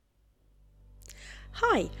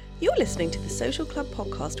Hi, you're listening to the Social Club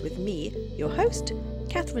podcast with me, your host,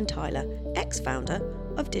 Catherine Tyler, ex-founder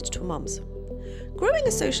of Digital Mums. Growing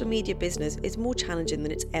a social media business is more challenging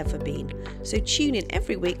than it's ever been, so tune in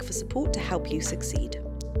every week for support to help you succeed.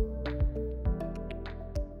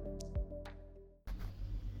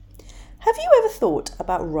 Have you ever thought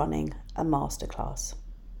about running a masterclass?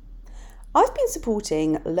 I've been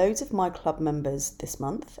supporting loads of my club members this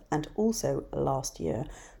month and also last year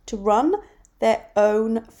to run their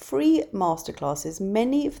own free masterclasses,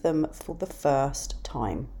 many of them for the first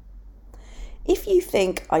time. If you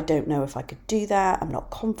think, I don't know if I could do that, I'm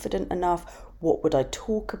not confident enough, what would I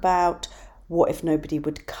talk about, what if nobody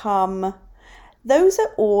would come? Those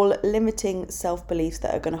are all limiting self-beliefs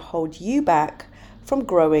that are going to hold you back from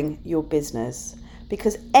growing your business,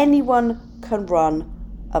 because anyone can run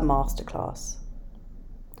a masterclass.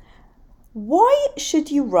 Why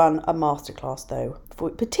should you run a masterclass though,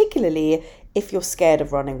 particularly if you're scared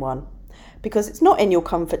of running one? Because it's not in your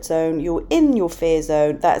comfort zone, you're in your fear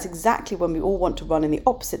zone. That's exactly when we all want to run in the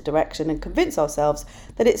opposite direction and convince ourselves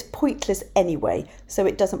that it's pointless anyway, so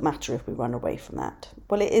it doesn't matter if we run away from that.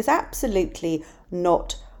 Well, it is absolutely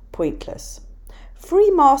not pointless. Free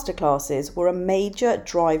masterclasses were a major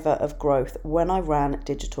driver of growth when I ran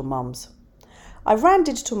Digital Mums. I ran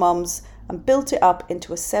Digital Mums and built it up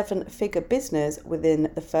into a 7-figure business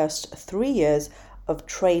within the first 3 years of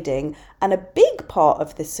trading, and a big part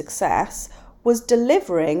of this success was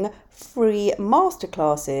delivering free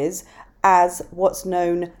masterclasses as what's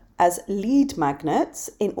known as lead magnets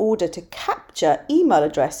in order to capture email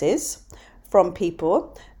addresses from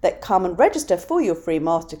people that come and register for your free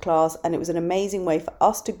masterclass. And it was an amazing way for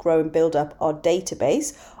us to grow and build up our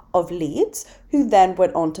database of leads who then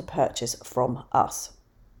went on to purchase from us.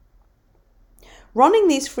 Running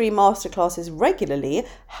these free masterclasses regularly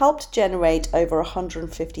helped generate over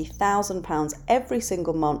 £150,000 every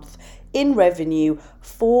single month in revenue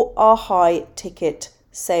for our high ticket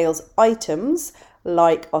sales items,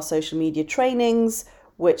 like our social media trainings,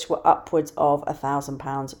 which were upwards of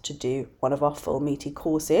 £1,000 to do one of our full meaty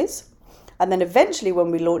courses. And then eventually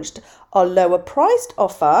when we launched our lower priced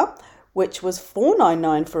offer, which was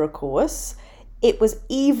 $499 for a course, it was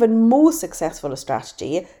even more successful a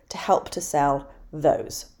strategy to help to sell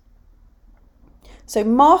those. So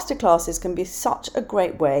masterclasses can be such a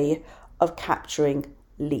great way of capturing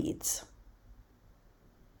leads.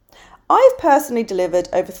 I've personally delivered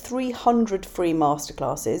over 300 free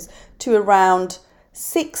masterclasses to around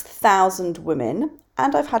 6,000 women,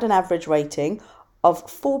 and I've had an average rating of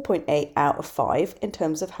 4.8 out of 5 in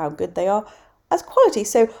terms of how good they are as quality.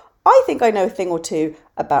 So I think I know a thing or two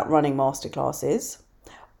about running masterclasses.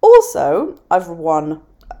 Also, I've won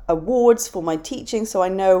awards for my teaching, so I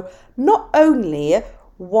know not only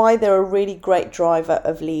why they're a really great driver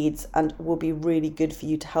of leads and will be really good for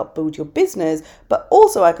you to help build your business, but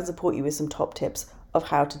also I can support you with some top tips of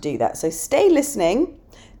how to do that. So stay listening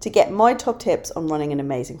to get my top tips on running an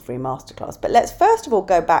amazing free masterclass. But let's first of all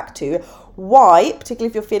go back to why, particularly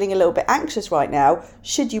if you're feeling a little bit anxious right now,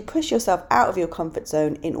 should you push yourself out of your comfort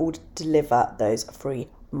zone in order to deliver those free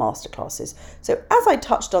masterclasses. So as I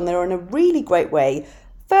touched on, they're in a really great way,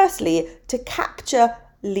 firstly, to capture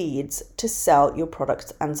leads to sell your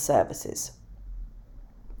products and services.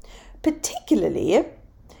 Particularly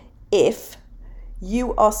if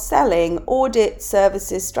you are selling audit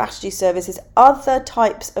services, strategy services, other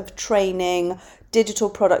types of training, digital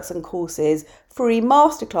products and courses, free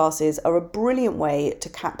masterclasses are a brilliant way to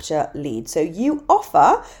capture leads. So you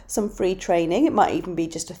offer some free training. It might even be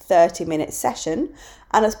just a 30-minute session.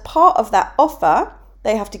 And as part of that offer,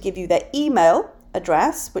 they have to give you their email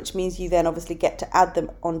address, which means you then obviously get to add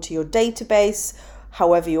them onto your database.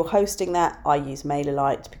 However you're hosting that, I use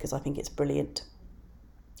MailerLite because I think it's brilliant.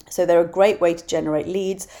 So they're a great way to generate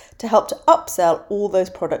leads to help to upsell all those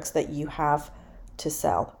products that you have to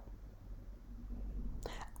sell.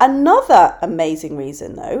 Another amazing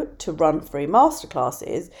reason, though, to run free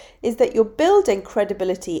masterclasses is that you're building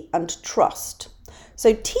credibility and trust.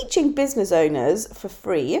 So teaching business owners for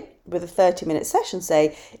free with a 30-minute session,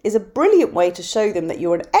 say, is a brilliant way to show them that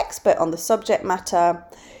you're an expert on the subject matter,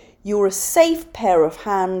 you're a safe pair of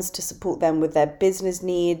hands to support them with their business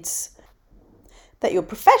needs, that you're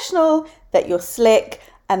professional, that you're slick,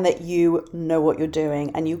 and that you know what you're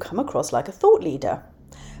doing and you come across like a thought leader.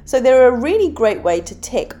 So they're a really great way to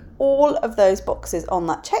tick all of those boxes on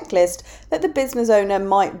that checklist that the business owner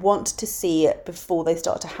might want to see before they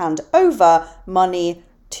start to hand over money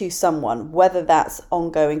to someone, whether that's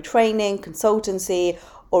ongoing training, consultancy,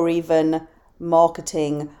 or even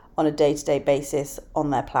marketing on a day-to-day basis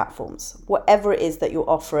on their platforms. Whatever it is that you're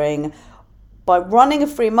offering, By running a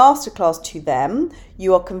free masterclass to them,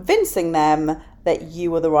 you are convincing them that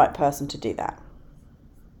you are the right person to do that.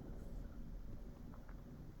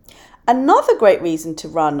 Another great reason to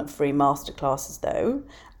run free masterclasses though,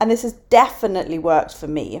 and this has definitely worked for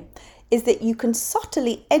me, is that you can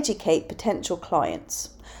subtly educate potential clients.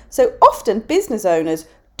 So often business owners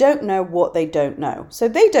don't know what they don't know. So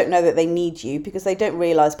they don't know that they need you because they don't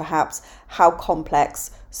realize perhaps how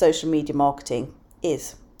complex social media marketing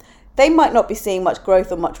is. They might not be seeing much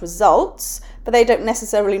growth or much results, but they don't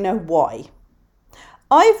necessarily know why.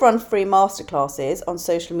 I've run free masterclasses on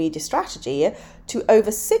social media strategy to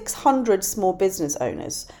over 600 small business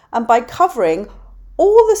owners. And by covering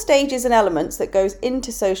all the stages and elements that goes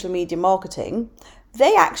into social media marketing,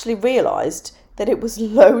 they actually realized that it was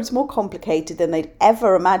loads more complicated than they'd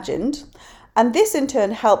ever imagined. And this in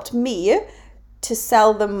turn helped me to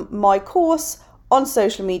sell them my course on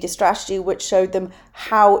social media strategy, which showed them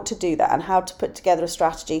how to do that and how to put together a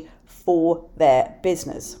strategy for their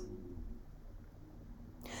business.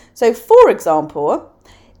 So for example,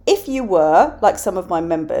 if you were, like some of my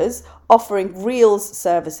members, offering Reels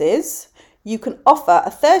services, you can offer a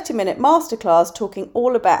 30-minute masterclass talking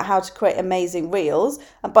all about how to create amazing Reels.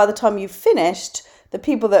 And by the time you've finished, the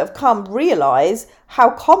people that have come realize how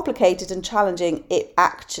complicated and challenging it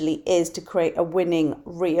actually is to create a winning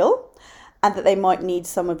Reel, and that they might need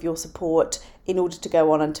some of your support in order to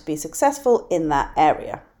go on and to be successful in that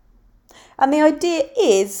area. And the idea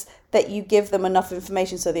is that you give them enough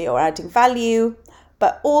information so that you're adding value,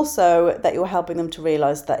 but also that you're helping them to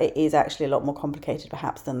realize that it is actually a lot more complicated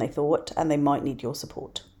perhaps than they thought, and they might need your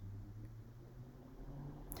support.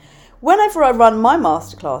 Whenever I run my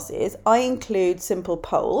masterclasses, I include simple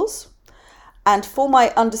polls. And for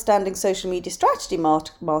my Understanding Social Media Strategy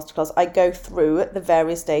masterclass, I go through the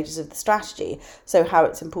various stages of the strategy. So how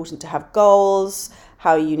it's important to have goals,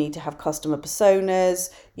 how you need to have customer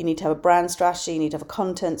personas, you need to have a brand strategy, you need to have a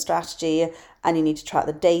content strategy, and you need to track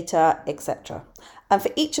the data, etc. And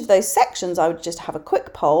for each of those sections, I would just have a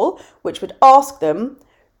quick poll, which would ask them,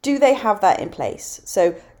 do they have that in place?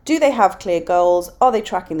 So do they have clear goals? Are they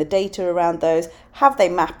tracking the data around those? Have they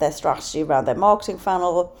mapped their strategy around their marketing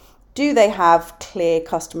funnel? Do they have clear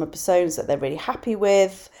customer personas that they're really happy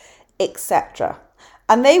with, etc.?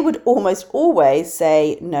 And they would almost always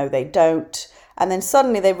say, no, they don't. And then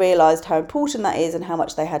suddenly they realized how important that is and how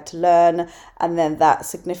much they had to learn. And then that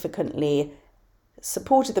significantly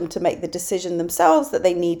supported them to make the decision themselves that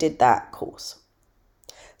they needed that course.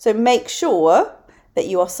 So make sure that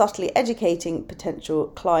you are subtly educating potential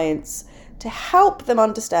clients to help them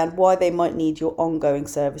understand why they might need your ongoing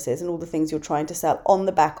services and all the things you're trying to sell on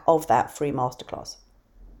the back of that free masterclass.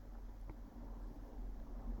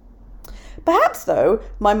 Perhaps though,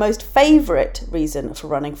 my most favourite reason for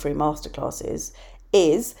running free masterclasses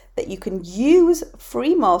is that you can use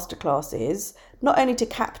free masterclasses not only to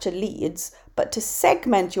capture leads, but to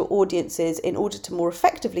segment your audiences in order to more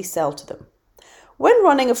effectively sell to them. When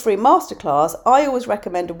running a free masterclass, I always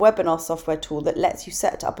recommend a webinar software tool that lets you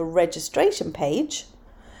set up a registration page.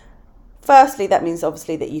 Firstly, that means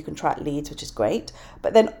obviously that you can track leads, which is great.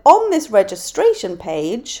 But then on this registration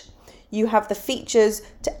page, you have the features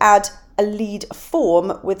to add a lead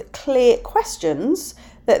form with clear questions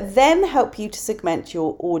that then help you to segment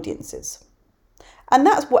your audiences. And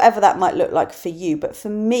that's whatever that might look like for you. But for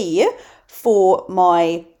me, for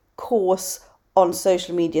my course on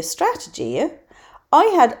social media strategy, I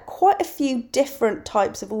had quite a few different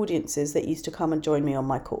types of audiences that used to come and join me on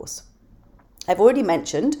my course. I've already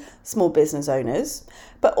mentioned small business owners,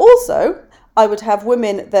 but also I would have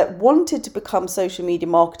women that wanted to become social media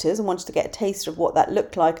marketers and wanted to get a taste of what that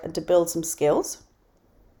looked like and to build some skills.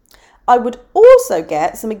 I would also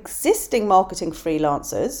get some existing marketing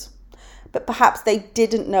freelancers, but perhaps they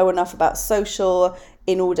didn't know enough about social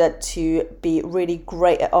in order to be really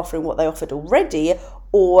great at offering what they offered already,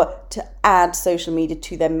 or to add social media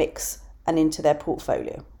to their mix and into their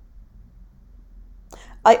portfolio.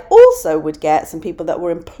 I also would get some people that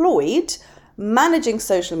were employed managing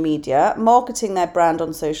social media, marketing their brand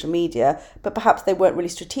on social media, but perhaps they weren't really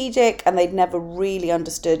strategic and they'd never really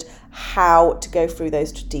understood how to go through those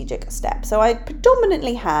strategic steps. So I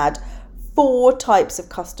predominantly had 4 types of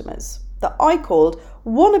customers that I called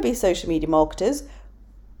wannabe social media marketers,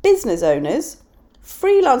 business owners,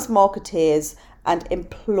 freelance marketeers, and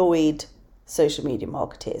employed social media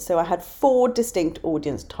marketers. So I had 4 distinct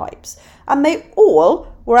audience types, and they all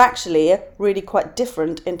were actually really quite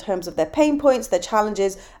different in terms of their pain points, their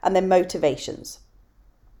challenges, and their motivations.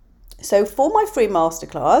 So for my free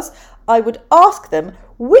masterclass, I would ask them,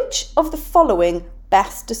 which of the following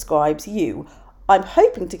best describes you? I'm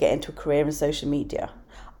hoping to get into a career in social media.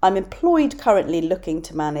 I'm employed currently looking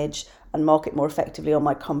to manage and market more effectively on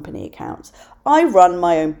my company accounts. I run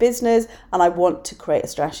my own business and I want to create a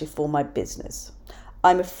strategy for my business.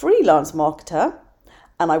 I'm a freelance marketer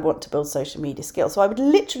and I want to build social media skills. So I would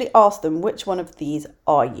literally ask them, which one of these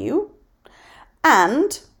are you?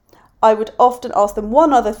 And I would often ask them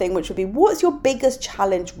one other thing, which would be, what's your biggest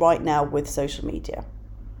challenge right now with social media?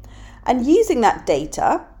 And using that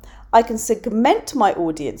data, I can segment my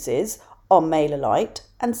audiences on MailerLite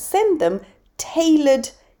and send them tailored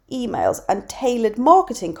emails and tailored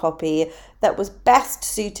marketing copy that was best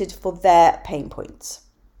suited for their pain points.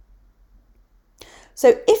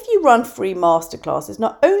 So if you run free masterclasses,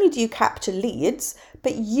 not only do you capture leads,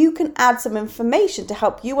 but you can add some information to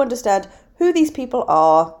help you understand who these people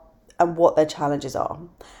are and what their challenges are.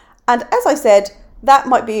 And as I said, that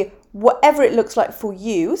might be whatever it looks like for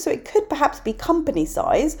you. So it could perhaps be company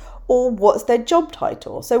size or what's their job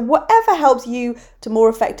title. So whatever helps you to more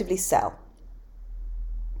effectively sell.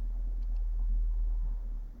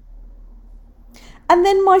 And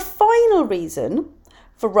then my final reason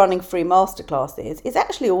for running free masterclasses is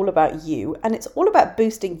actually all about you, and it's all about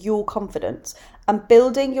boosting your confidence and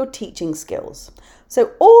building your teaching skills.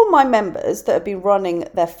 So all my members that have been running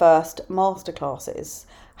their first masterclasses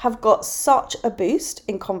have got such a boost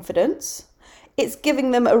in confidence. It's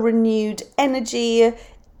giving them a renewed energy.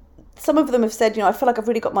 Some of them have said, I feel like I've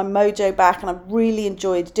really got my mojo back and I've really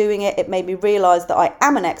enjoyed doing it. It made me realise that I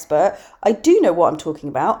am an expert. I do know what I'm talking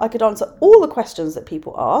about. I could answer all the questions that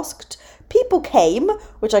people asked. People came,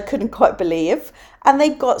 which I couldn't quite believe, and they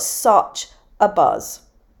got such a buzz.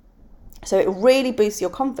 So it really boosts your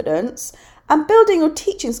confidence, and building your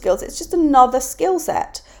teaching skills, it's just another skill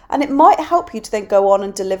set. And it might help you to then go on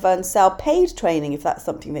and deliver and sell paid training if that's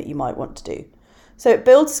something that you might want to do. So it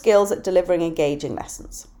builds skills at delivering engaging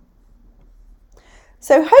lessons.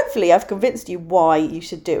 So hopefully I've convinced you why you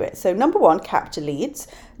should do it. So number 1, capture leads.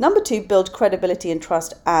 Number 2, build credibility and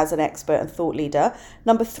trust as an expert and thought leader.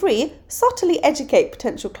 Number 3, subtly educate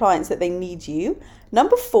potential clients that they need you.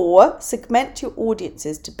 Number 4, segment your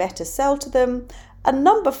audiences to better sell to them. And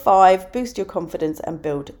number 5, boost your confidence and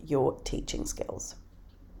build your teaching skills.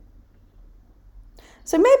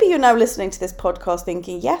 So maybe you're now listening to this podcast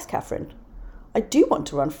thinking, yes, Catherine, I do want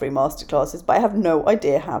to run free masterclasses, but I have no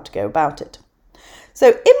idea how to go about it. So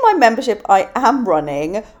in my membership, I am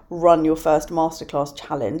running Run Your First Masterclass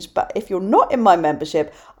Challenge. But if you're not in my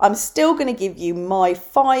membership, I'm still going to give you my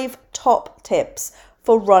 5 top tips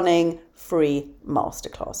for running free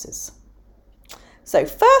masterclasses. So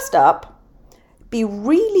first up, be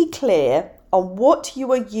really clear on what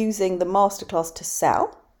you are using the masterclass to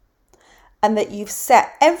sell, and that you've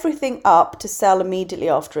set everything up to sell immediately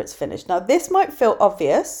after it's finished. Now, this might feel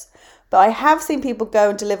obvious, but I have seen people go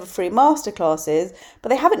and deliver free masterclasses, but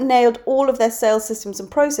they haven't nailed all of their sales systems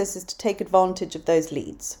and processes to take advantage of those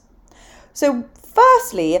leads. So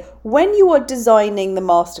firstly, when you are designing the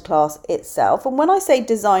masterclass itself, and when I say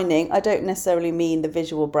designing, I don't necessarily mean the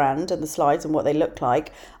visual brand and the slides and what they look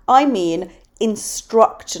like. I mean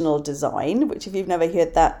instructional design, which if you've never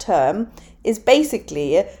heard that term, is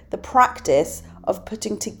basically the practice of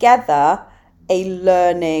putting together a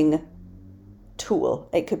learning tool.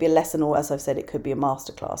 It could be a lesson, or as I've said, it could be a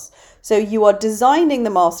masterclass. So you are designing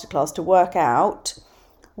the masterclass to work out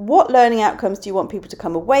what learning outcomes do you want people to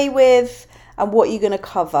come away with, and what you're going to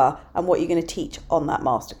cover and what you're going to teach on that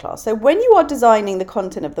masterclass. So when you are designing the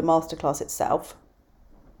content of the masterclass itself,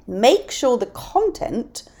 make sure the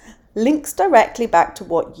content links directly back to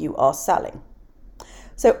what you are selling.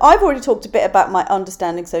 So I've already talked a bit about my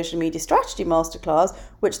Understanding Social Media Strategy masterclass,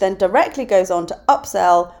 which then directly goes on to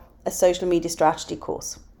upsell a social media strategy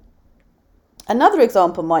course. Another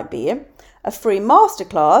example might be a free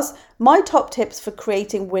masterclass, my top tips for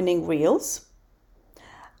creating winning reels.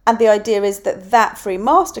 And the idea is that that free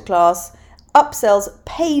masterclass upsells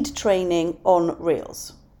paid training on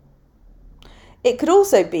reels. It could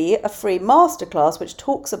also be a free masterclass which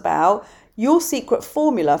talks about your secret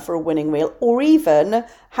formula for a winning reel, or even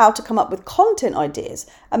how to come up with content ideas.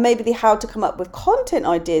 And maybe the how to come up with content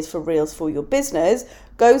ideas for reels for your business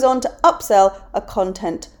goes on to upsell a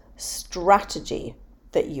content strategy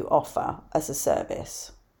that you offer as a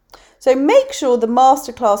service. So make sure the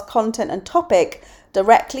masterclass content and topic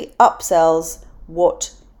directly upsells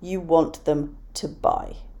what you want them to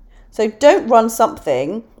buy. So don't run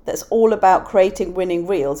something that's all about creating winning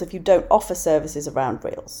reels if you don't offer services around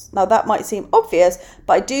reels. Now that might seem obvious,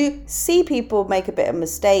 but I do see people make a bit of a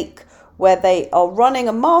mistake where they are running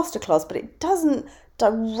a masterclass, but it doesn't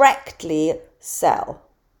directly sell.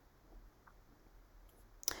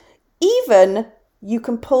 Even you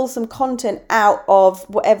can pull some content out of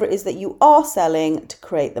whatever it is that you are selling to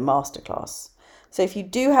create the masterclass. So if you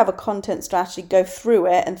do have a content strategy, go through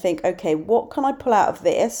it and think, okay, what can I pull out of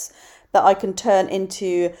this that I can turn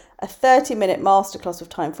into a 30-minute masterclass with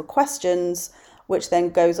time for questions, which then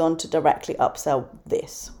goes on to directly upsell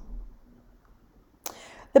this.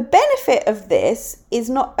 The benefit of this is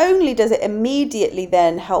not only does it immediately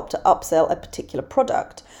then help to upsell a particular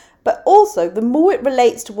product, but also the more it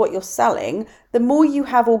relates to what you're selling, the more you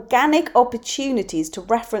have organic opportunities to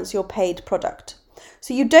reference your paid product.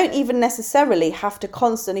 So you don't even necessarily have to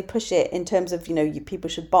constantly push it in terms of, people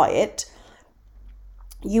should buy it.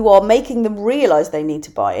 You are making them realize they need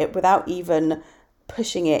to buy it without even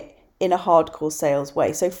pushing it in a hardcore sales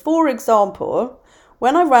way. So for example,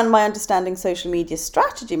 when I ran my Understanding Social Media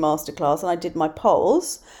Strategy Masterclass and I did my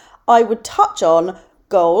polls, I would touch on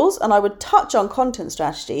goals and I would touch on content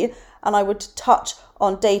strategy and I would touch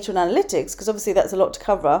on data and analytics, because obviously that's a lot to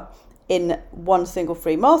cover in one single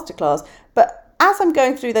free masterclass. But as I'm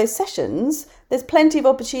going through those sessions, there's plenty of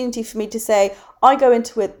opportunity for me to say, I go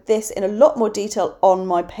into this in a lot more detail on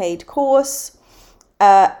my paid course.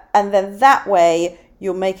 And then that way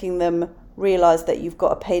you're making them realize that you've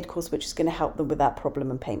got a paid course which is going to help them with that problem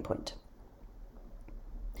and pain point.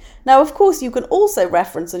 Now, of course, you can also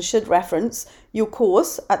reference and should reference your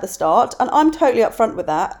course at the start. And I'm totally upfront with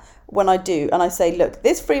that when I do. And I say, look,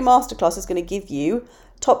 this free masterclass is going to give you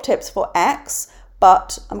top tips for X,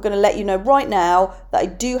 but I'm going to let you know right now that I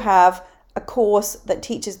do have a course that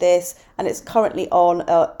teaches this and it's currently on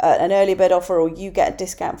an early bird offer, or you get a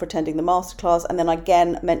discount for attending the masterclass. And then I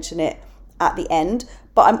again mention it at the end,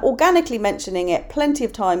 but I'm organically mentioning it plenty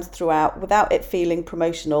of times throughout without it feeling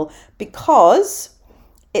promotional, because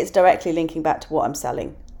it's directly linking back to what I'm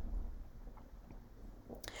selling.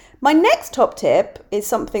 My next top tip is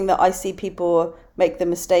something that I see people make the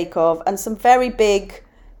mistake of, and some very big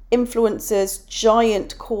influencers,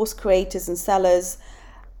 giant course creators and sellers,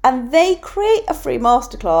 and they create a free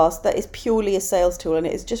masterclass that is purely a sales tool, and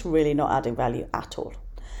it is just really not adding value at all.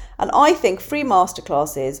 And I think free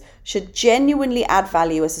masterclasses should genuinely add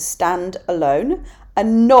value as a stand-alone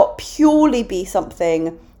and not purely be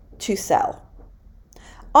something to sell.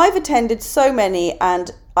 I've attended so many,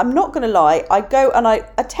 and I'm not going to lie, I go and I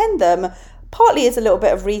attend them partly as a little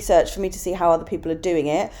bit of research for me to see how other people are doing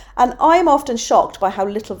it. And I'm often shocked by how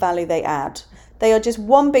little value they add. They are just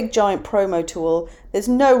one big giant promo tool. There's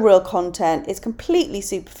no real content. It's completely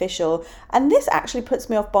superficial. And this actually puts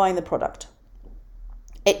me off buying the product.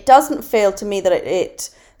 It doesn't feel to me that it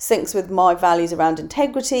syncs with my values around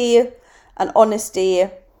integrity and honesty.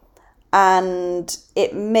 And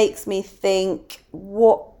it makes me think,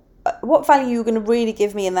 what value are you going to really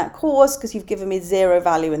give me in that course, because you've given me zero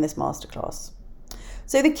value in this masterclass.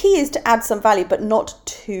 So the key is to add some value, but not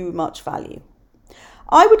too much value.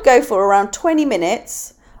 I would go for around 20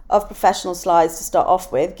 minutes of professional slides to start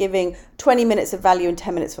off with, giving 20 minutes of value and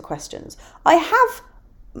 10 minutes for questions. I have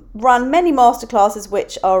run many masterclasses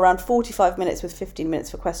which are around 45 minutes with 15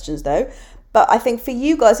 minutes for questions though. But I think for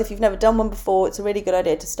you guys, if you've never done one before, it's a really good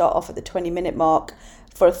idea to start off at the 20-minute mark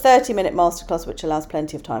for a 30-minute masterclass, which allows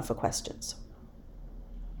plenty of time for questions.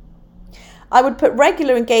 I would put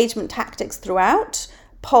regular engagement tactics throughout,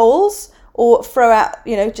 polls, or throw out,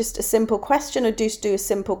 just a simple question, or just do a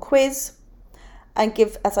simple quiz, and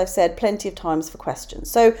give, as I've said, plenty of times for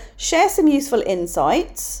questions. So share some useful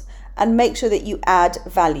insights and make sure that you add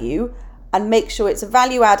value, and make sure it's a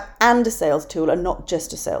value add and a sales tool and not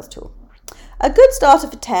just a sales tool. A good starter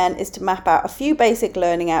for 10 is to map out a few basic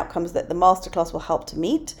learning outcomes that the masterclass will help to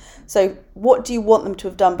meet. So what do you want them to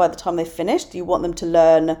have done by the time they've finished? Do you want them to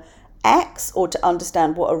learn X, or to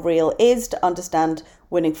understand what a reel is, to understand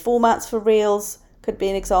winning formats for reels? Could be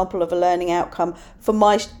an example of a learning outcome. For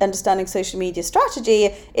my Understanding Social Media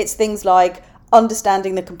Strategy, it's things like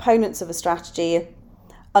understanding the components of a strategy,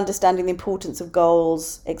 understanding the importance of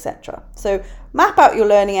goals, etc. So map out your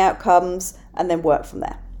learning outcomes and then work from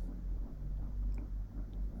there.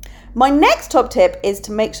 My next top tip is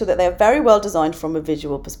to make sure that they're very well designed from a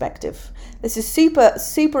visual perspective. This is super,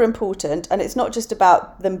 super important, and it's not just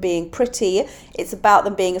about them being pretty, it's about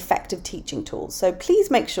them being effective teaching tools. So please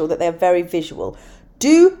make sure that they're very visual.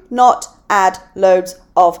 Do not add loads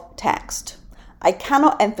of text. I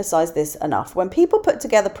cannot emphasize this enough. When people put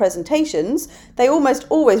together presentations, they almost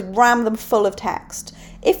always ram them full of text.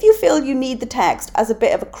 If you feel you need the text as a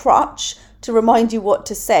bit of a crutch to remind you what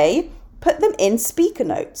to say, put them in speaker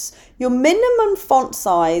notes. Your minimum font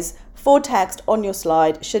size for text on your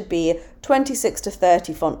slide should be 26 to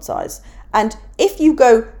 30 font size. And if you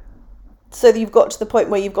go so that you've got to the point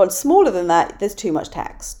where you've gone smaller than that, there's too much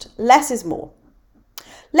text. Less is more.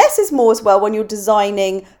 Less is more as well when you're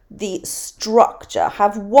designing the structure.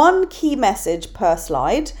 Have one key message per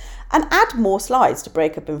slide and add more slides to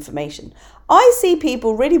break up information. I see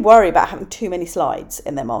people really worry about having too many slides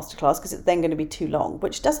in their masterclass because it's then going to be too long,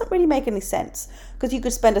 which doesn't really make any sense because you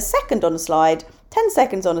could spend a second on a slide, 10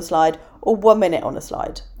 seconds on a slide, or 1 minute on a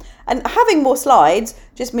slide. And having more slides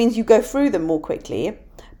just means you go through them more quickly,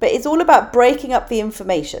 but it's all about breaking up the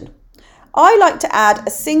information. I like to add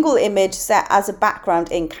a single image set as a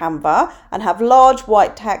background in Canva and have large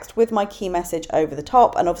white text with my key message over the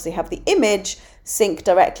top, and obviously have the image sync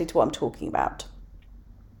directly to what I'm talking about.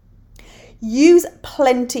 Use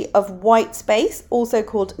plenty of white space, also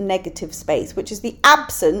called negative space, which is the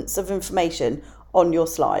absence of information on your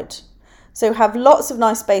slide. So have lots of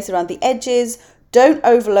nice space around the edges. Don't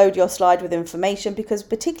overload your slide with information, because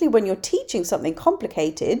particularly when you're teaching something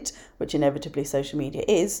complicated, which inevitably social media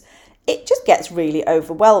is, it just gets really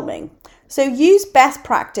overwhelming. So use best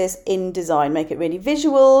practice in design. Make it really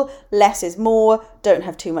visual, less is more, don't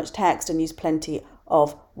have too much text, and use plenty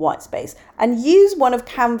of white space. And use one of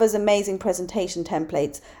Canva's amazing presentation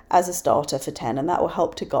templates as a starter for 10, and that will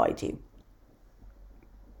help to guide you.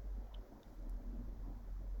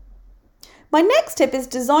 My next tip is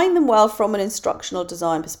design them well from an instructional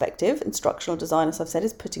design perspective. Instructional design, as I've said,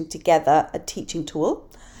 is putting together a teaching tool.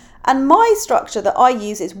 And my structure that I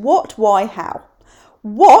use is what, why, how.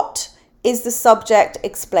 What is the subject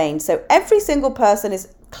explained? So every single person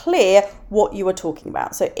is clear what you are talking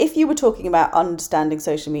about. So if you were talking about understanding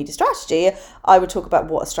social media strategy, I would talk about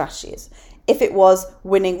what a strategy is. If it was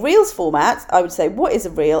winning Reels formats, I would say what is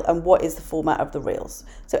a Reel and what is the format of the Reels.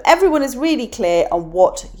 So everyone is really clear on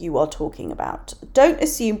what you are talking about. Don't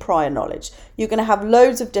assume prior knowledge. You're going to have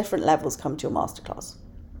loads of different levels come to your masterclass.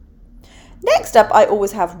 Next up, I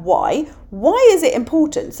always have why. Why is it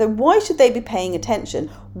important? So why should they be paying attention?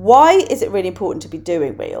 Why is it really important to be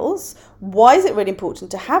doing Reels? Why is it really important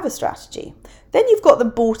to have a strategy? Then you've got them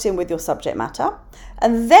bought in with your subject matter.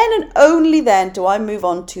 And then and only then do I move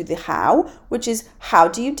on to the how, which is how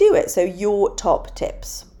do you do it? So your top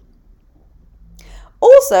tips.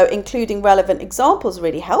 Also, including relevant examples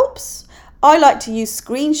really helps. I like to use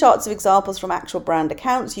screenshots of examples from actual brand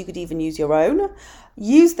accounts. You could even use your own.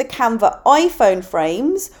 Use the Canva iPhone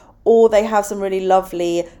frames, or they have some really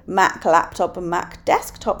lovely Mac laptop and Mac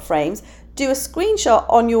desktop frames. Do a screenshot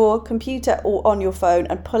on your computer or on your phone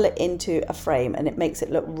and pull it into a frame, and it makes it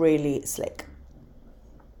look really slick.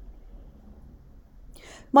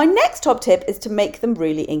 My next top tip is to make them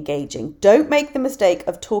really engaging. Don't make the mistake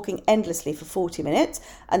of talking endlessly for 40 minutes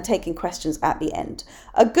and taking questions at the end.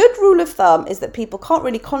 A good rule of thumb is that people can't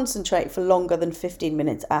really concentrate for longer than 15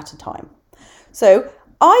 minutes at a time. So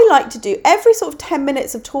I like to do every sort of 10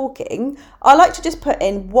 minutes of talking, I like to just put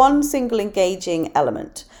in one single engaging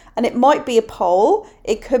element. And it might be a poll.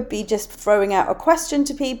 It could be just throwing out a question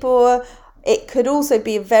to people. It could also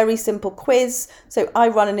be a very simple quiz. So I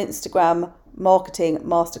run an Instagram marketing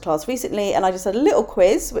masterclass recently, and I just had a little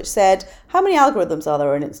quiz which said, how many algorithms are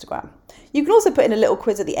there on Instagram? You can also put in a little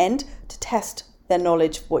quiz at the end to test their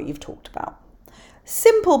knowledge of what you've talked about.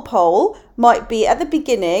 Simple poll might be at the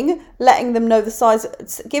beginning, letting them know the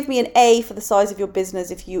size. Give me an A for the size of your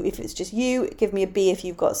business if it's just you. Give me a B if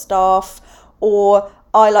you've got staff. Or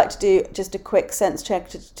I like to do just a quick sense check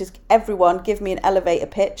to just everyone give me an elevator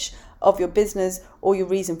pitch of your business or your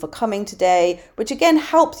reason for coming today, which again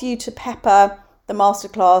helps you to pepper the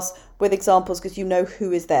masterclass with examples because you know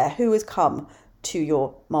who is there, who has come to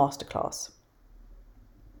your masterclass.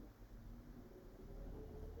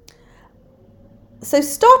 So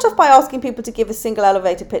start off by asking people to give a single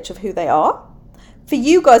elevator pitch of who they are. For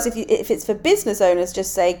you guys, if it's for business owners,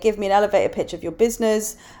 just say, give me an elevator pitch of your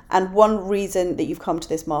business and one reason that you've come to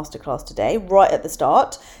this masterclass today, right at the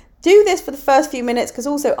start. Do this for the first few minutes, because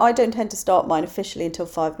also I don't tend to start mine officially until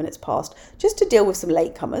 5 minutes past, just to deal with some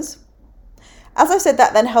latecomers. As I said,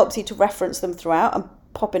 that then helps you to reference them throughout and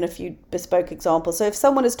pop in a few bespoke examples. So if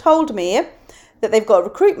someone has told me that they've got a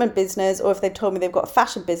recruitment business, or if they've told me they've got a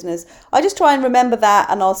fashion business, I just try and remember that,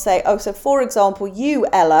 and I'll say, oh, so for example, you,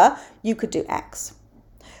 Ella, you could do X.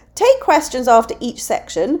 Take questions after each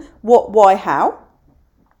section, what, why, how.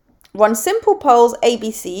 Run simple polls,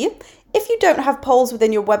 ABC. If you don't have polls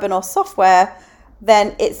within your webinar software,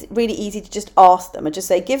 then it's really easy to just ask them and just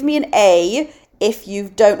say, give me an A if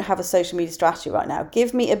you don't have a social media strategy right now.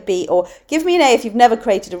 Give me a B, or give me an A if you've never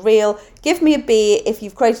created a reel. Give me a B if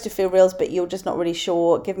you've created a few reels, but you're just not really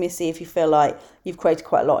sure. Give me a C if you feel like you've created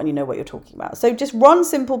quite a lot and you know what you're talking about. So just run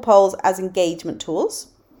simple polls as engagement tools.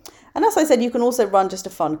 And as I said, you can also run just a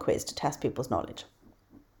fun quiz to test people's knowledge.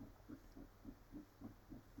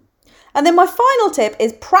 And then my final tip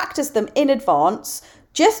is practice them in advance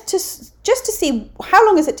just to see how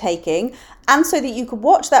long is it taking, and so that you could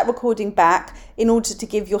watch that recording back in order to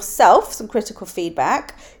give yourself some critical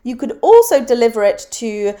feedback. You could also deliver it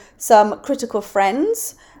to some critical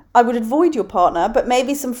friends. I would avoid your partner, but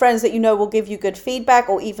maybe some friends that you know will give you good feedback,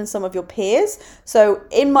 or even some of your peers. So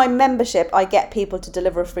in my membership, I get people to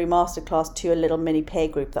deliver a free masterclass to a little mini peer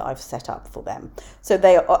group that I've set up for them. So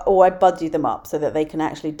I buddy them up so that they can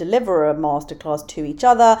actually deliver a masterclass to each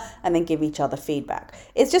other and then give each other feedback.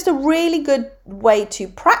 It's just a really good way to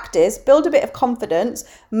practice, build a bit of confidence,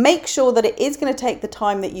 make sure that it is going to take the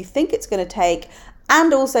time that you think it's going to take,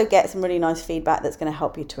 and also get some really nice feedback that's going to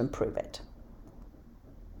help you to improve it.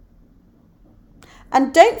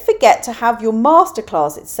 And don't forget to have your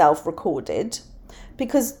masterclass itself recorded,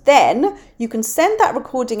 because then you can send that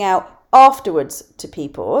recording out afterwards to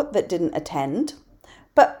people that didn't attend.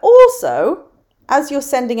 But also, as you're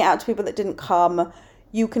sending it out to people that didn't come,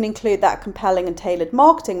 you can include that compelling and tailored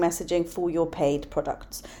marketing messaging for your paid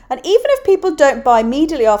products. And even if people don't buy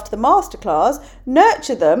immediately after the masterclass,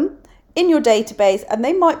 nurture them in your database and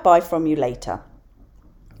they might buy from you later.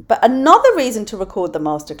 But another reason to record the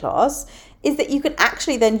masterclass is that you can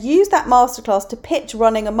actually then use that masterclass to pitch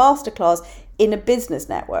running a masterclass in a business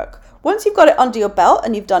network. Once you've got it under your belt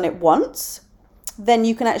and you've done it once, then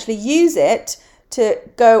you can actually use it to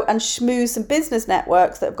go and schmooze some business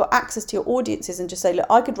networks that have got access to your audiences and just say, look,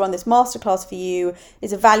 I could run this masterclass for you.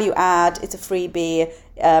 It's a value add, it's a freebie,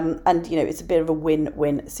 and it's a bit of a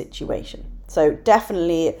win-win situation. So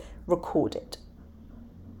definitely record it.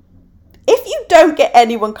 If you don't get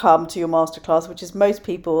anyone come to your masterclass, which is most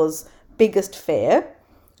people's biggest fear,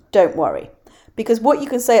 don't worry. Because what you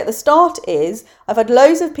can say at the start is, I've had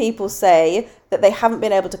loads of people say that they haven't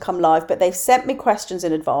been able to come live, but they've sent me questions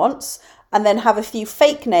in advance, and then have a few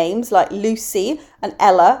fake names like Lucy and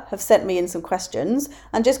Ella have sent me in some questions,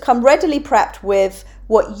 and just come readily prepped with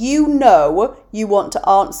what you know you want to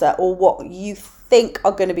answer or what you think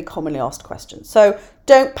are going to be commonly asked questions. So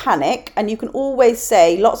don't panic, and you can always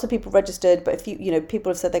say lots of people registered, but if people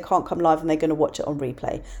have said they can't come live and they're going to watch it on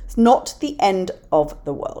replay. It's not the end of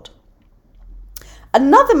the world.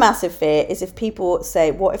 Another massive fear is if people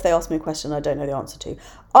say, what if they ask me a question I don't know the answer to?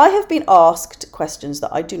 I have been asked questions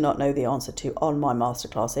that I do not know the answer to on my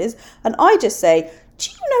masterclasses, and I just say, do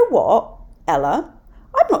you know what, Ella?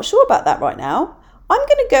 I'm not sure about that right now. I'm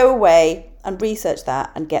going to go away and research that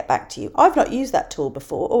and get back to you. I've not used that tool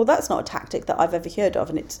before, or that's not a tactic that I've ever heard of,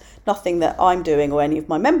 and it's nothing that I'm doing or any of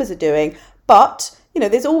my members are doing, but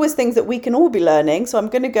there's always things that we can all be learning, so I'm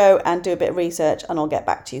going to go and do a bit of research and I'll get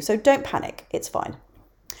back to you. So don't panic, it's fine.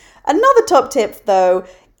 Another top tip though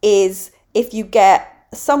is if you get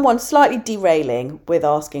someone slightly derailing with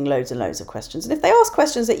asking loads and loads of questions, and if they ask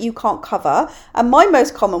questions that you can't cover, and my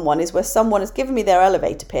most common one is where someone has given me their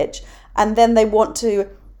elevator pitch and then they want to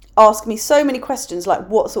ask me so many questions like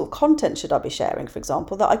what sort of content should I be sharing, for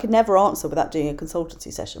example, that I could never answer without doing a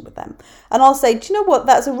consultancy session with them. And I'll say, do you know what,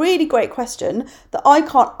 that's a really great question that I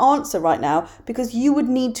can't answer right now, because you would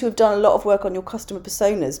need to have done a lot of work on your customer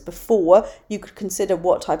personas before you could consider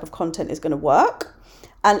what type of content is going to work.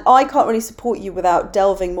 And I can't really support you without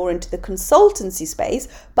delving more into the consultancy space,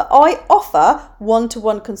 but I offer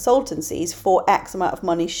one-to-one consultancies for X amount of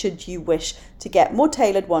money should you wish to get more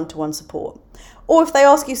tailored one-to-one support. Or if they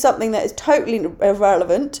ask you something that is totally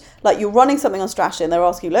irrelevant, like you're running something on strategy and they're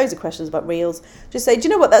asking you loads of questions about Reels, just say, do you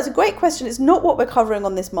know what, that's a great question. It's not what we're covering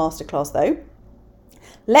on this masterclass though.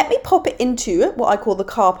 Let me pop it into what I call the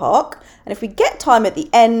car park. And if we get time at the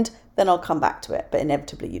end, then I'll come back to it. But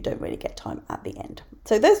inevitably, you don't really get time at the end.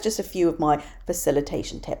 So there's just a few of my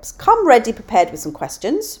facilitation tips. Come ready prepared with some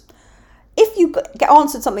questions. If you get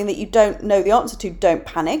answered something that you don't know the answer to, don't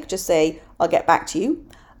panic. Just say, I'll get back to you.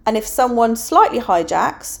 And if someone slightly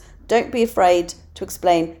hijacks, don't be afraid to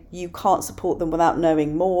explain you can't support them without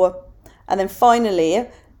knowing more. And then finally,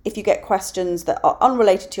 if you get questions that are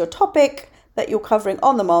unrelated to your topic that you're covering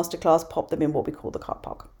on the masterclass, pop them in what we call the car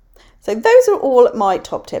park. So those are all my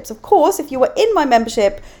top tips. Of course, if you are in my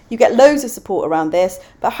membership, you get loads of support around this,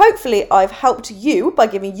 but hopefully I've helped you by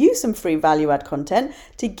giving you some free value add content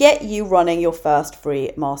to get you running your first free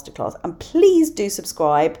masterclass. And please do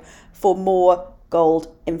subscribe for more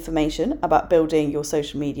gold information about building your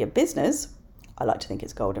social media business. I like to think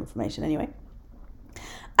it's gold information anyway.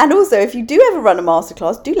 And also, if you do ever run a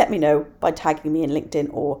masterclass, do let me know by tagging me in LinkedIn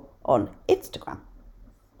or on Instagram.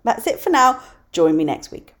 That's it for now. Join me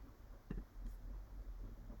next week.